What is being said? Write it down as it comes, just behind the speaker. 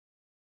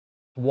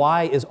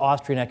Why is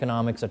Austrian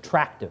economics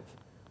attractive?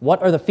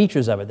 What are the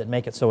features of it that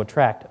make it so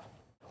attractive?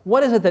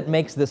 What is it that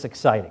makes this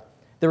exciting?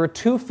 There are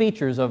two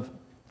features of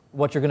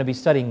what you're going to be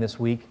studying this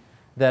week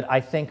that I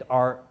think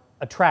are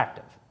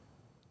attractive.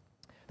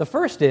 The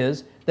first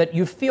is that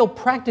you feel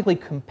practically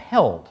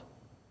compelled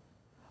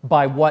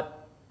by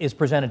what is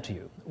presented to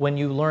you. When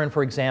you learn,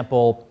 for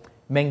example,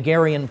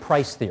 Mengerian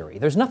price theory,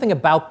 there's nothing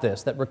about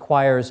this that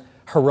requires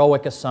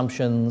heroic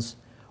assumptions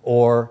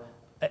or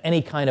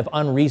any kind of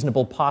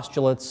unreasonable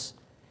postulates.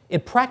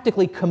 It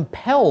practically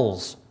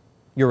compels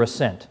your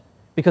assent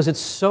because it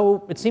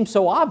seems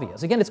so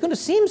obvious. Again, it's going to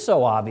seem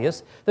so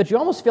obvious that you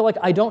almost feel like,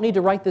 I don't need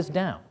to write this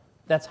down.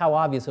 That's how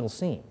obvious it'll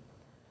seem.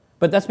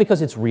 But that's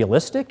because it's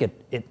realistic.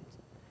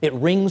 It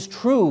rings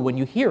true when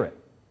you hear it.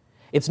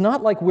 It's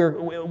not like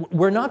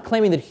we're not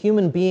claiming that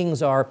human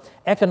beings are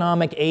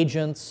economic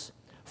agents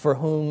for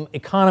whom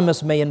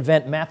economists may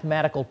invent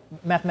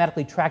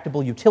mathematically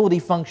tractable utility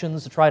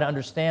functions to try to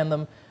understand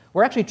them.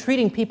 We're actually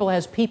treating people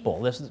as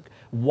people. This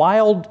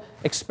wild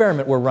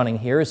experiment we're running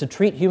here is to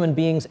treat human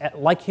beings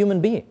like human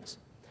beings.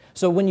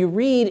 So when you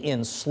read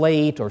in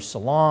Slate or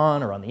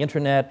Salon or on the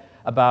internet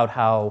about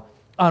how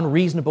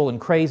unreasonable and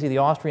crazy the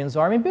Austrians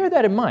are, I mean, bear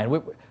that in mind.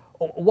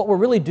 What we're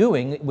really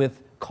doing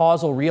with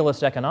causal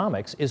realist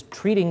economics is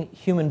treating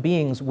human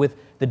beings with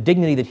the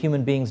dignity that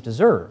human beings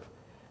deserve,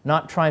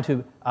 not trying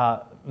to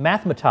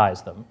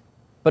mathematize them,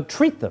 but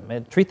treat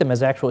them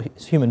as actual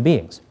human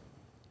beings.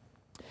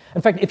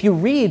 In fact, if you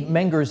read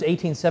Menger's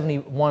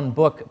 1871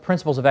 book,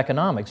 Principles of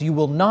Economics, you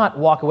will not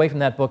walk away from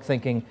that book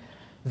thinking,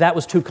 that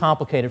was too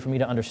complicated for me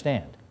to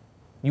understand.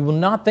 You will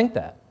not think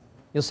that.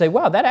 You'll say,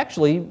 wow, that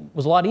actually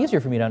was a lot easier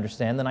for me to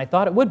understand than I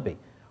thought it would be.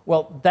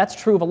 Well, that's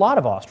true of a lot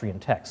of Austrian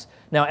texts.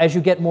 Now, as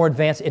you get more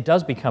advanced, it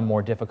does become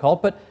more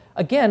difficult, but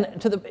again,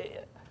 to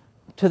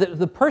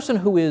the person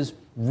who is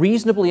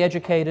reasonably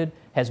educated,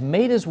 has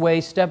made his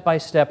way step by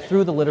step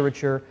through the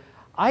literature,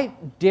 I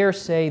dare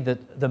say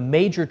that the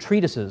major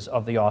treatises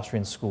of the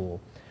Austrian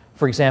school,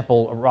 for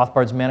example,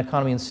 Rothbard's Man,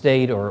 Economy, and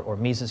State or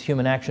Mises'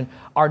 Human Action,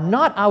 are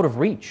not out of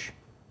reach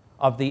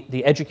of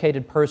the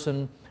educated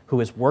person who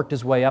has worked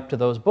his way up to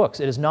those books.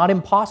 It is not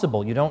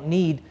impossible. You don't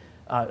need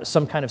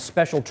some kind of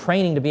special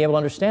training to be able to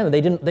understand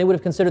them. They would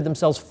have considered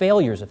themselves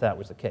failures if that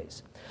was the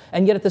case.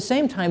 And yet at the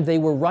same time, they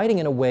were writing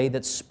in a way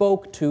that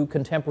spoke to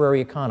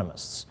contemporary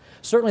economists.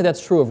 Certainly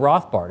that's true of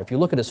Rothbard. If you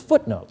look at his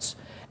footnotes,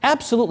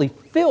 absolutely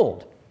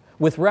filled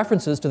with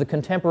references to the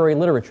contemporary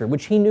literature,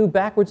 which he knew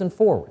backwards and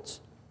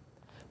forwards.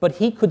 But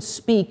he could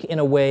speak in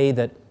a way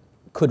that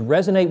could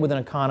resonate with an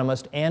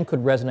economist and could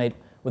resonate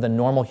with a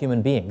normal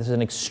human being. This is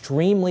an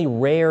extremely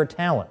rare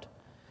talent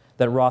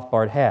that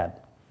Rothbard had.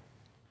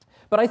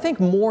 But I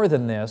think more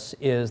than this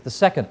is the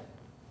second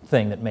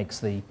thing that makes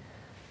the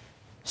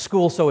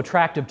school so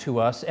attractive to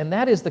us, and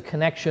that is the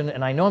connection,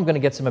 and I know I'm going to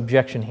get some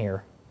objection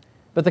here,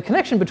 but the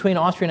connection between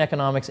Austrian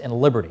economics and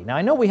liberty. Now,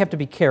 I know we have to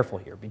be careful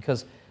here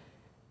because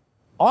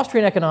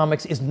Austrian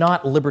economics is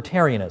not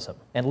libertarianism,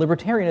 and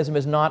libertarianism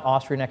is not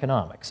Austrian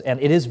economics.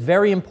 And it is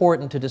very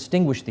important to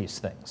distinguish these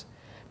things,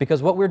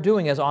 because what we're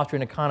doing as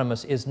Austrian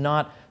economists is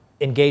not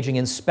engaging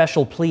in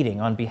special pleading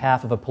on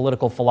behalf of a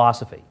political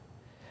philosophy.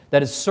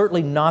 That is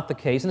certainly not the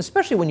case, and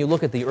especially when you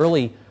look at the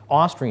early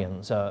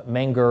Austrians,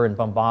 Menger and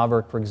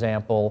Böhm-Bawerk, for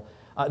example,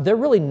 they're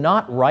really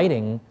not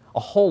writing a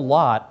whole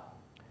lot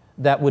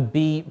that would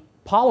be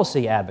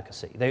policy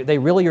advocacy. They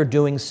really are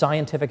doing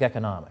scientific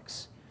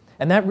economics.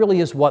 And that really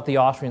is what the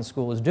Austrian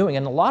school is doing.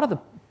 And a lot of the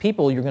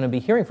people you're going to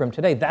be hearing from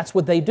today, that's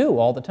what they do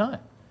all the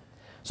time.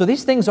 So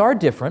these things are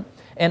different,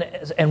 and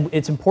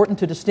it's important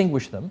to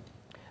distinguish them.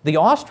 The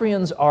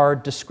Austrians are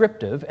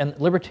descriptive, and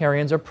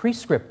libertarians are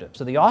prescriptive.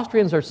 So the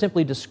Austrians are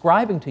simply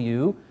describing to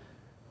you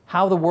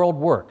how the world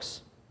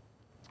works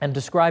and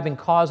describing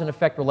cause and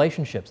effect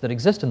relationships that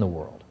exist in the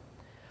world.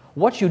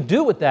 What you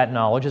do with that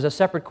knowledge is a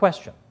separate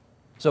question.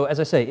 So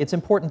as I say, it's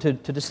important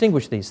to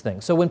distinguish these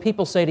things. So when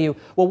people say to you,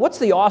 well, what's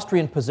the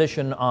Austrian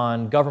position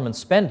on government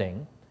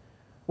spending?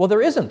 Well,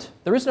 there isn't.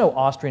 There is no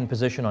Austrian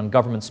position on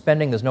government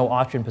spending. There's no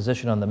Austrian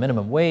position on the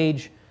minimum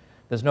wage.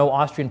 There's no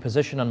Austrian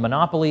position on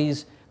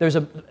monopolies. There's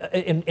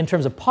in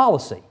terms of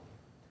policy.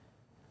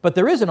 But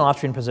there is an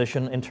Austrian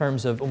position in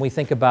terms of when we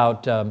think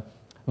about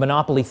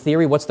monopoly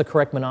theory. What's the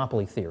correct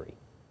monopoly theory?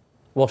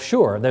 Well,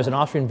 sure, there's an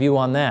Austrian view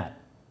on that.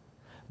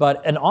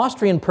 But an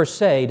Austrian per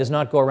se does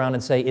not go around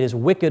and say it is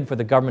wicked for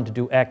the government to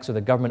do X or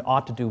the government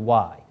ought to do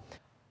Y.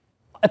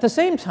 At the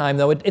same time,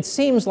 though, it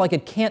seems like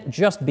it can't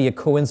just be a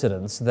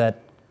coincidence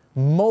that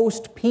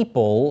most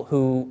people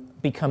who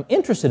become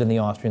interested in the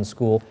Austrian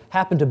school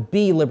happen to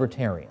be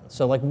libertarians.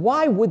 So, like,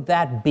 why would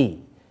that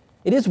be?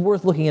 It is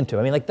worth looking into.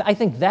 I mean, like, I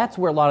think that's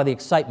where a lot of the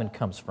excitement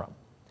comes from,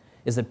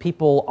 is that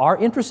people are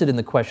interested in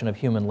the question of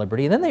human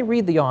liberty, and then they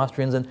read the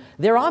Austrians, and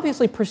they're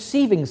obviously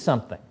perceiving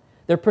something.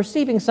 They're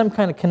perceiving some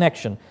kind of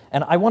connection,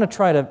 and I want to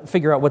try to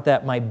figure out what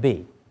that might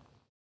be.